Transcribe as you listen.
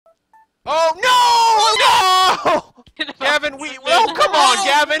Oh no! No! Gavin, oh come on,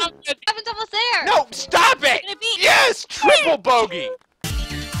 Gavin! Gavin's almost there. No, stop it! Yes, triple bogey.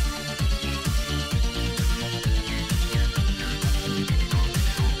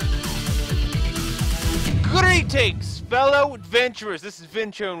 Greetings, fellow adventurers. This is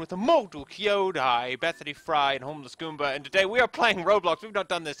VenturianTale with a Mortal Kyodai, Bethany Fry, and Homeless Goomba, and today we are playing Roblox. We've not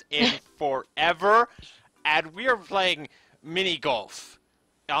done this in forever, and we are playing Mini Golf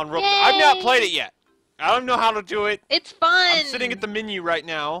on Roblox. Yay! I've not played it yet. I don't know how to do it. It's fun. I'm sitting at the menu right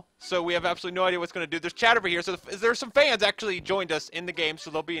now, so we have absolutely no idea what's going to do. There's chat over here, so there's some fans actually joined us in the game, so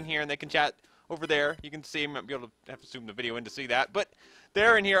they'll be in here and they can chat over there. You can see them. I'll be able to have to zoom the video in to see that, but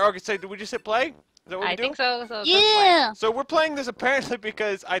they're in here. Okay, so did we just hit play? Is that what we do? I think so. Yeah. So we're playing this apparently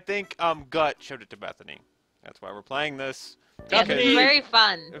because I think Gut showed it to Bethany. That's why we're playing this. Yes, it's very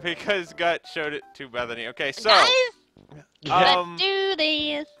fun. Because Gut showed it to Bethany. Okay, so Guys, Let's do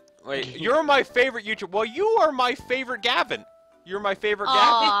this. wait, you're my favorite YouTuber. Well, you are my favorite Gavin. You're my favorite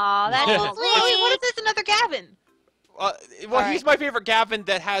Gavin. Aw, that's Yeah. sweet. Wait, what is this? Another Gavin? Well, Alright. he's my favorite Gavin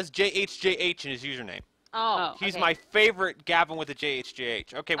that has JHJH in his username. Oh, He's okay. my favorite Gavin with a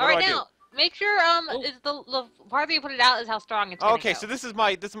JHJH. Okay, what All right, do I do? now make sure is the farther you put it out is how strong it's gonna Okay, go. so this is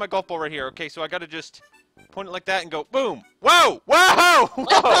my golf ball right here. Okay, so I gotta just point it like that and go boom. Whoa! Whoa!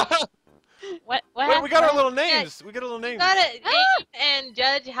 Whoa! What Wait, we got our happened? little names. We got our little names. You gotta aim and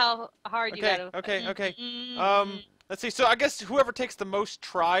judge how hard you Okay, gotta. okay. Let's see. So I guess whoever takes the most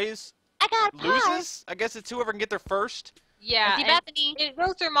tries I got a par. loses. I guess it's whoever can get there first. Yeah, See and Bethany. it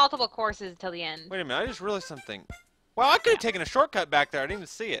goes through multiple courses till the end. Wait a minute. I just realized something. Well, I could have taken a shortcut back there. I didn't even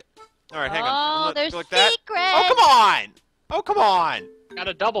see it. All right, hang on. Oh, Let's there's go like that. secrets. Oh, come on! Oh, come on! Got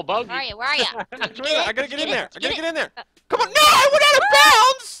a double bogey. Where are you? Where are you? I gotta get in there. I gotta get in there. Uh, Come on! No, I went out of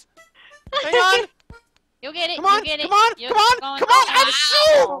bounds. Hang on. You'll get it. Come on! You get it. Come on! You're Come on! going Come on! I'm down.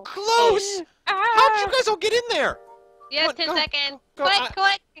 so close. How'd you Ah! guys all get in there? Yeah, Come on, 10 go, seconds. go, Click.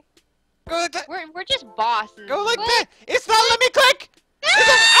 Go like that. We're just bosses. Go like What? that. It's not let me click.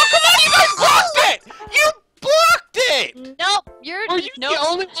 Oh, come on! You guys blocked it. You blocked it. Nope. You're Were you nope. the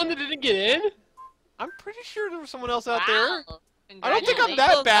only one that didn't get in? I'm pretty sure there was someone else out there. Wow. I don't think I'm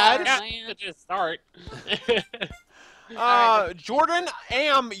Congratulations. that bad. Yeah, man. to just start. Jordan,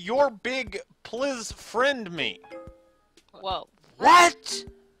 am your big please friend me. Whoa. What?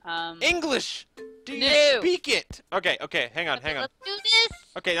 English. Do you No. speak it? Okay, hang on. Let's do this.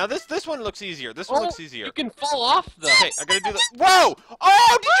 Okay, now this one looks easier. This one looks You easier. can fall off though. Okay, I gotta do that. Whoa!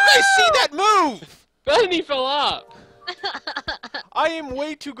 Oh, did you guys see that move? Bethany fell off. I am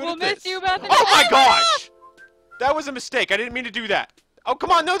way too good We'll at this. miss you, Bethany. Oh my gosh! That was a mistake. I didn't mean to do that. Oh,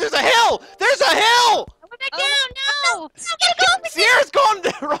 come on. No, there's a hill! There's a hill! Go back down. No. Sierra's going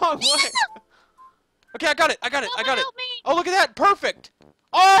the wrong way. Okay, I got it. I got it. Help me. Oh, look at that. Perfect.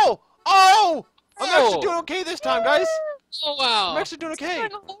 Oh! I'm actually Oh. doing okay this time, guys. Oh wow. I'm actually doing okay.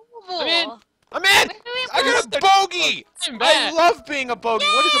 I'm in. I'm in! I got a bogey! I'm I back. love being a bogey.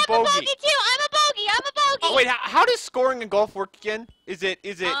 What is a I'm a bogey? bogey too. I'm a bogey. I'm a bogey. Oh, wait, how does scoring in golf work again? Is it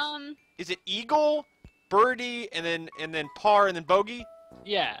eagle, birdie, and then par, and then bogey?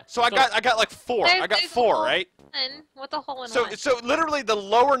 Yeah. So I got like four. I got There's four, hole right? With a hole in So one. so literally the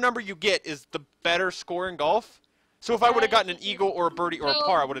lower number you get is the better score in golf. So if I would have gotten an eagle or a birdie or a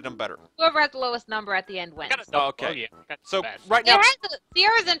par, I would have done better. Whoever has the lowest number at the end wins. Got a Oh, double okay. bogey. Got So bad. right now,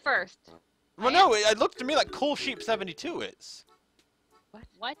 Sierra's in first. well, no, it looked to me like Cool Sheep 72 is.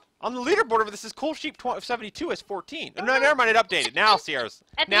 What? On the leaderboard over this is Cool Sheep 72 is 14. No, never mind, it updated. Now Sierra's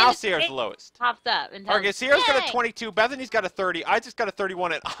At the now end, Sierra's it the lowest. Pops up and tells Okay, Sierra's got a Yay! 22, Bethany's got a 30, I just got a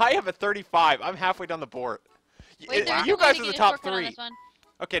 31, and I have a 35. I'm halfway down the board. Wait, there's You no way guys to are the get a top shortcut on 3. this one.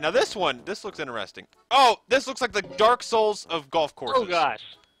 Okay, now this looks interesting. Oh, this looks like the Dark Souls of golf courses. Oh gosh.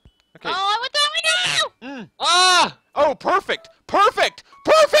 Okay. Oh, I went the other way now. Ah! Oh, perfect! Perfect!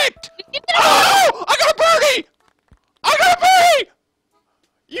 Perfect! Oh! I got a birdie! I got a birdie!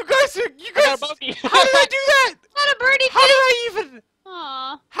 You I got guys, a bogey. how did I do that? Got a birdie How did I even?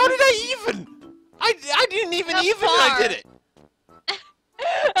 Aw. How did I even? I didn't even How even and I far? did it.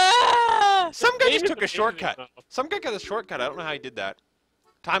 Some guy just took a shortcut. Some guy got a shortcut. I don't know how he did that.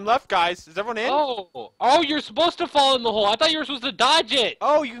 Time left, guys. Is everyone in? Oh, you're supposed to fall in the hole. I thought you were supposed to dodge it.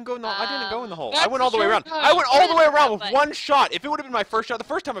 Oh, you can go in the. I didn't go in the hole. I That's went all the way around. shortcut. I went all the way around with But- one shot. If it would have been my first shot, the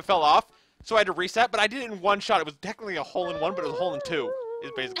first time it fell off, so I had to reset. But I did it in one shot. It was technically a hole in one, but it was a hole in two.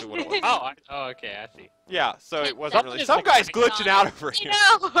 Is basically what it was. Oh, okay, I see. Yeah, so it wasn't really. Something is Some like guy's going glitching on. out over here.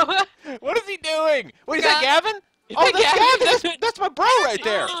 No. What is he doing? Wait, is that Gavin? Is Oh, that that's Gavin? Gavin. That's my bro right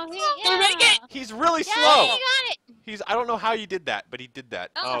there. Oh, We make it! He's really Yeah, slow. you got it. I don't know how you did that, but he did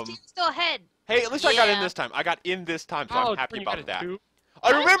that. Oh, she's still ahead. Hey, at least I got in Yeah. this time. I got in this time, so Oh, I'm happy you about got a that. 2?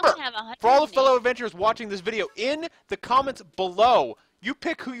 I remember, only have for all the 108. fellow adventurers watching this video, in the comments below, you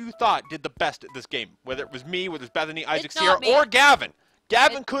pick who you thought did the best at this game. Whether it was me, whether it's Bethany, Isaac, It's Sierra, not me. or Gavin.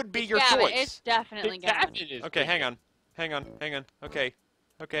 Gavin It's- could be It's your Gavin. choice. It's definitely Gavin. Is Okay, hang on.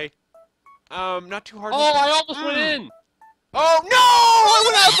 Okay. Not too hard. Oh, I almost went in. Oh, no! I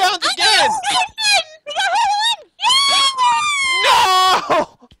went out of bounds again!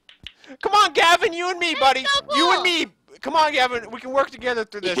 No! Come on, Gavin, you and me, buddy. so cool. You and me. Come on, Gavin. We can work together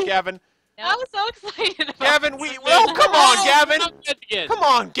through this, Gavin. I was so excited. About Gavin, oh, come on, Gavin. I'm dead again. Come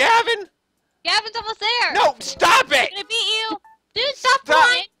on, Gavin. Gavin's almost there. No, stop it. I'm gonna beat you. Dude, stop Stop.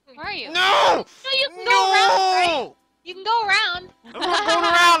 flying. Where are you? No. No, you can go around, right? No. You can go around. I'm not going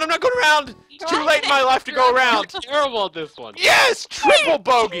around. I'm not going around. It's too late in my life to go around. You're terrible at this one. Yes, triple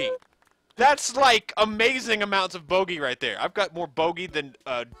bogey. That's like amazing amounts of bogey right there. I've got more bogey than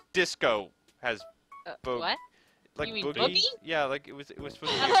Disco has. What? Like You mean boogie? boogie? Yeah, like it was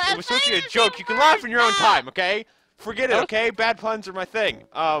supposed to be a joke. You can laugh in your own time, okay? Forget it, okay? Bad puns are my thing.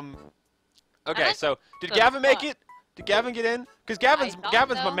 Okay, so did the Gavin make fuck? it? Did Gavin get in? Because Gavin's thought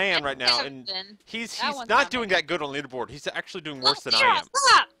my so. man right now, and Gavin. he's That one's not not doing me. that good on leaderboard. He's actually doing worse than I Sarah, am.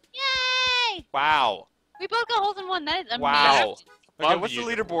 Stop. Yay! Wow. We both got holes in one. That is amazing. Wow. Okay, Love what's the you.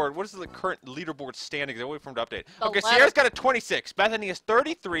 leaderboard? What is the current leaderboard standings? I wait for him to update. The Okay, letter- Sierra's got a 26. Bethany is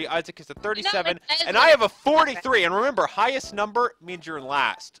 33. Isaac is a 37. that is And what- I have a 43. And remember, highest number means you're in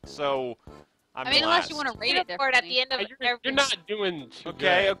last. So, I'm I mean, last. unless you want to rate it Leaderboard at differently. the end of You're every. not doing too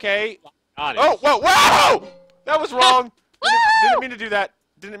Okay, good. okay. Got it. Oh, whoa! That was wrong. Didn't mean to do that.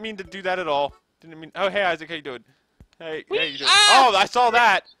 Didn't mean to do that at all. Didn't mean. Oh, hey, Isaac, how you doing? Hey, how you doing? Ah! Oh, I saw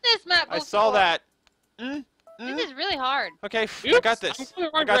that. This map. I saw that. Mm? This is really hard. Okay, I Oops, got this. I'm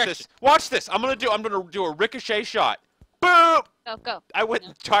going the I wrong got direction. this. Watch this. I'm gonna do a ricochet shot. Boom! Go, go. I went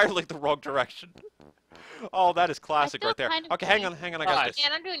entirely the wrong direction. Oh, that is classic feel right there. kind of Okay, hang on. I got Gosh. this.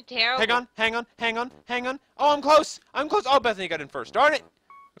 Man, I'm doing terrible. Hang on. Oh, I'm close. Oh, Bethany got in first. Darn it.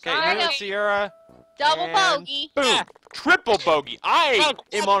 Okay, Sorry. now Sierra. Double and bogey. Boom. Yeah. Triple bogey. I Oh,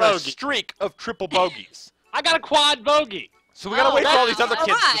 am on a bogey. streak of triple bogeys. I got a quad bogey. So we gotta Oh, wait for all these wow. other kids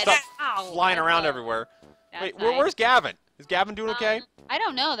to Alright. stop Ow, flying my around butt. everywhere. That's Wait, nice. where's Gavin? Is Gavin doing okay? I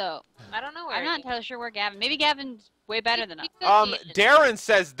don't know though. I don't know where. I'm not entirely sure where Gavin. Maybe Gavin's way better than us. Darren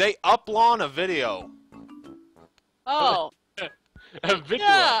says they upload a video. Oh. A video.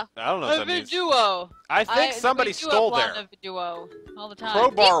 Yeah. I don't know what A that means. video. I think somebody stole there. A video all the time.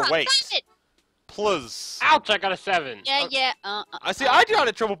 Crowbar Got weight. it. Plus. Ouch, I got a 7. Yeah, yeah. I see. I got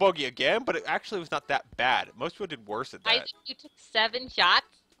a triple bogey again, but it actually was not that bad. Most people did worse at that. Isaac, you took 7 shots.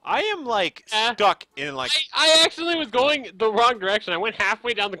 I am like Eh. stuck in like. I actually was going the wrong direction. I went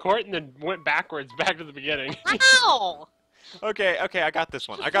halfway down the court and then went backwards back to the beginning. Ow! Okay, I got this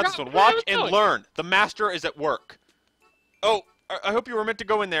one. Where I Watch was and going. learn. The master is at work. Oh, I hope you were meant to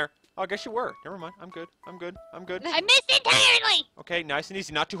go in there. Oh, I guess you were. Never mind. I'm good. I missed entirely. Okay, nice and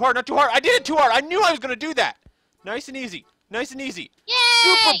easy. Not too hard. I did it too hard. I knew I was gonna do that. Nice and easy. Yay!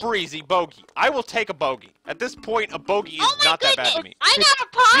 Super breezy bogey. I will take a bogey. At this point, a bogey is Oh my not that bad to goodness! me. I got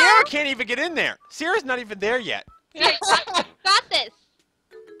a Sierra par. can't even get in there. Sierra's not even there yet. Here, got this.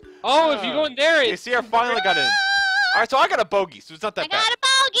 Oh, if you go in there, Okay, it's Sierra finally got in. All right, so I got a bogey, so it's not I that bad. got a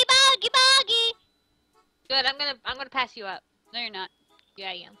bogey. Good. I'm gonna pass you up. No, you're not. Yeah,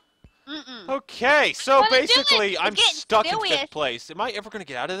 I am. Mm-mm. Okay, so Wanna do it. basically, We're I'm getting stuck in serious. 5th place. Am I ever gonna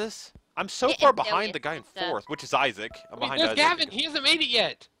get out of this? I'm so Getting far behind serious. the guy in So- 4th, which is Isaac. I'm Wait, behind there's Isaac. Gavin. He hasn't made it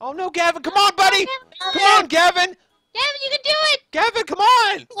yet. Oh no, Gavin! Come on, buddy! Come on, Gavin! Gavin, you can do it. Gavin, come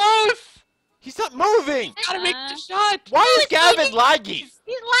on! Close. He's not moving. Gotta make the shot. Why is it's Gavin lagging? He's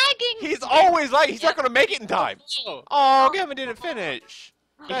lagging. He's always lagging. He's not gonna make it in time. Oh. Oh, Gavin didn't finish.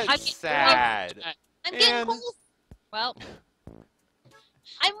 I That's get- sad. I'm getting And- close. Well,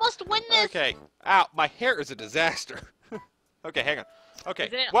 I must win this. Okay. Ow, my hair is a disaster. Okay, hang on. Okay.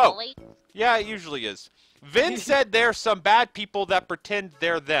 Is it Whoa. Ollie? Yeah, it usually is. Vin said there's some bad people that pretend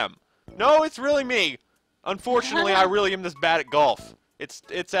they're them. No, it's really me. Unfortunately, I really am this bad at golf.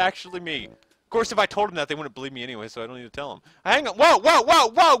 It's actually me. Of course, if I told them that, they wouldn't believe me anyway, so I don't need to tell them. Hang on. Whoa, whoa, whoa,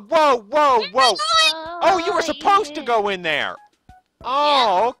 whoa, whoa, whoa, whoa. Oh, you were supposed to go in there.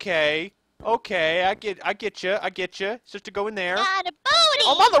 Oh, okay. Okay, I get you. Just to go in there. Got a booty.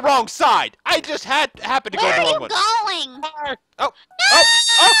 I'm on the wrong side. I just happened to go Where the are wrong you one. going? Oh, oh,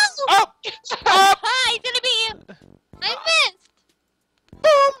 oh, Hi, it's gonna be you. I missed.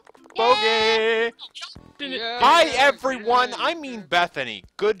 boom, bogey. yeah. Hi, everyone. I mean Bethany.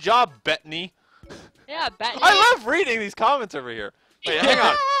 Good job, Bethany. Yeah, bet. I love reading these comments over here. Wait, hang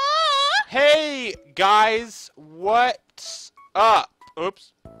on. Hey, guys, what's up?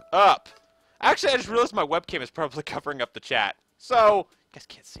 Oops, up. Actually, I just realized my webcam is probably covering up the chat. So, guys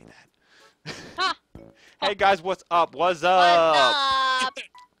can't see that. Huh. Hey guys, what's up? What's up? What's up?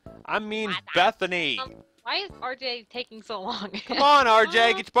 I mean Bethany. Why is RJ taking so long? Come on, RJ,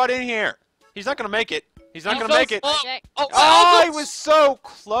 get your butt in here. He's not gonna make it. He's not He's gonna so make it. slow. RJ. Oh, Oh, he was so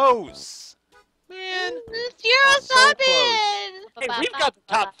close. Man. Zero So something. Hey, we've got the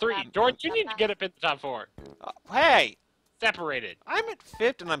top 3. Jordan, you need to get up in the top 4. Hey, Separated. I'm at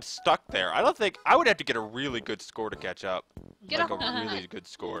 5th and I'm stuck there. I don't think I would have to get a really good score to catch up. Get Like off. a really good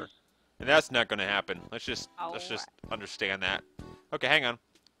score. And that's not gonna happen. Let's just understand that. Okay, hang on.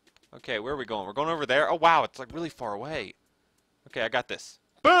 Okay, where are we going? We're going over there. Oh wow, it's like really far away. Okay, I got this.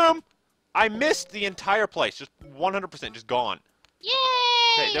 Boom! I missed the entire place. Just 100%, just gone. Yay!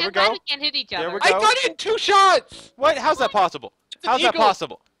 Okay, there we I'm glad go. we can't hit each There other. we I go. got it in 2 shots! What? How's that possible? It's an How's that eagle.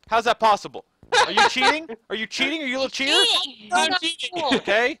 possible? How's that possible? Are you cheating? Are you cheating? Are you a little cheater? I'm cheating.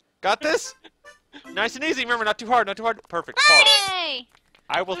 Okay, got this? Nice and easy. Remember, not too hard, not too hard. Perfect. Par. Yay!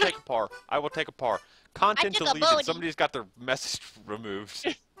 I will take a par. I will take a par. Content took a deleted. bogey. Somebody's got their message removed.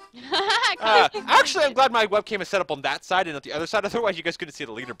 Actually, Actually, I'm glad my webcam is set up on that side and not the other side. Otherwise, you guys couldn't see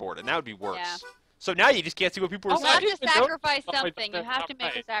the leaderboard, and that would be worse. Yeah. So now you just can't see what people are You Oh, saying. have I to didn't know- sacrifice Oh, I something. You didn't have to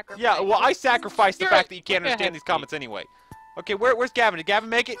make a right. sacrifice. Yeah, well, I sacrificed the You're- fact that you can't look understand ahead. these comments anyway. Okay, where's Gavin? Did Gavin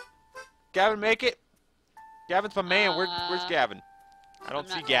make it? Gavin make it? Gavin's my man. Where's Gavin? I don't I'm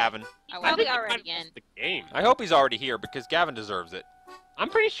see not sure. Gavin. I I won't. think Probably he already might have in. lost the game. I hope he's already here because Gavin deserves it. I'm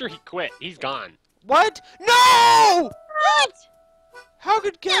pretty sure he quit. He's gone. What? No! What? How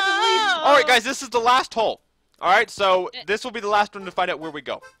could Gavin leave? No! All right, guys, this is the last hole. All right, so Eh. this will be the last one to find out where we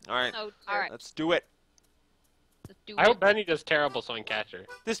go. All right, Oh, All right. let's do it. Let's do I it. hope Benny does terrible so I can catch her.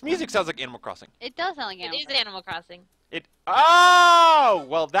 This music sounds like Animal Crossing. It does sound like It Animal is Crossing. Animal Crossing. Oh,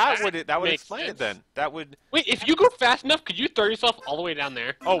 well, that That would makes explain sense. it then. That would. Wait, if you go fast enough, could you throw yourself all the way down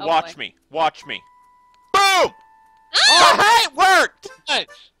there? Oh, Oh, watch boy. me. Watch me. Boom! Oh, it worked! What?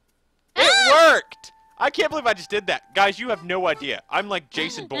 It worked! I can't believe I just did that. Guys, you have no idea. I'm like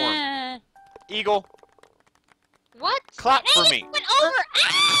Jason Bourne. Eagle, What? clap for me. Went over.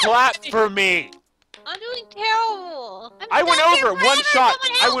 Ah! Clap for me. I'm doing terrible. I went stuck here over one forever. shot.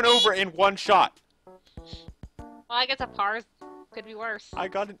 Someone I help went me. over in one shot. Well, I guess a par could be worse. I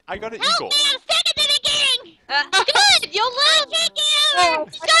got an Help eagle. me! I'm second to the king. Good! You'll I'll lose! take you. You're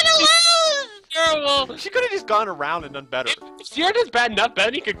gonna lose. Terrible. She could have just gone around and done better. If Sierra does bad enough,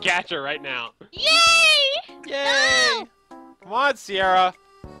 Benny could catch her right now. Yay! Yay! Come on, Sierra.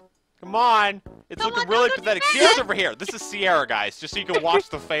 Come on. It's Come looking on, really don't do pathetic. that. Sierra's over here. This is Sierra, guys, just so you can watch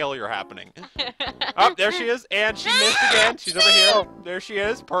the failure happening. Oh, there she is, and she missed again. She's over here. There she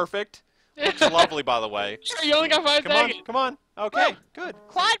is. Perfect. Looks lovely, by the way. Sure, you only got 5 Come on, seconds. come on. Okay, good.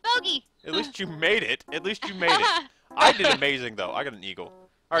 Quad bogey. At least you made it. At least you made it. I did amazing, though. I got an eagle.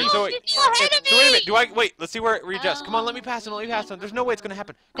 All right, so wait. She's still ahead of So wait a me. minute. Do I wait? Let's see where it readjusts. Come on, let me pass him. Let me pass him. There's no way it's gonna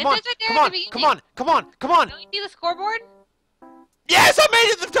happen. Come It on, says right there come at on, the come on, come on, come on. Don't you see the scoreboard? Yes, I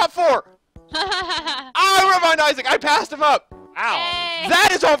made it to the top 4. Oh, Ravon Isaac, I passed him up. Ow. Yay. That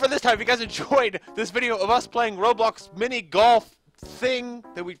is all for this time. If you guys enjoyed this video of us playing Roblox Mini Golf thing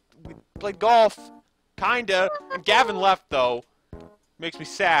that we played golf, kinda, and Gavin left though, makes me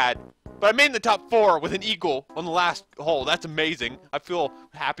sad. But I made it in the top 4 with an eagle on the last hole. That's amazing. I feel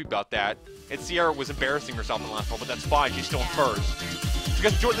happy about that. And Sierra was embarrassing herself in the last hole, but that's fine. She's still in first. If you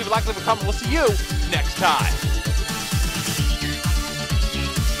guys enjoyed, leave a like, leave a comment. We'll see you next time.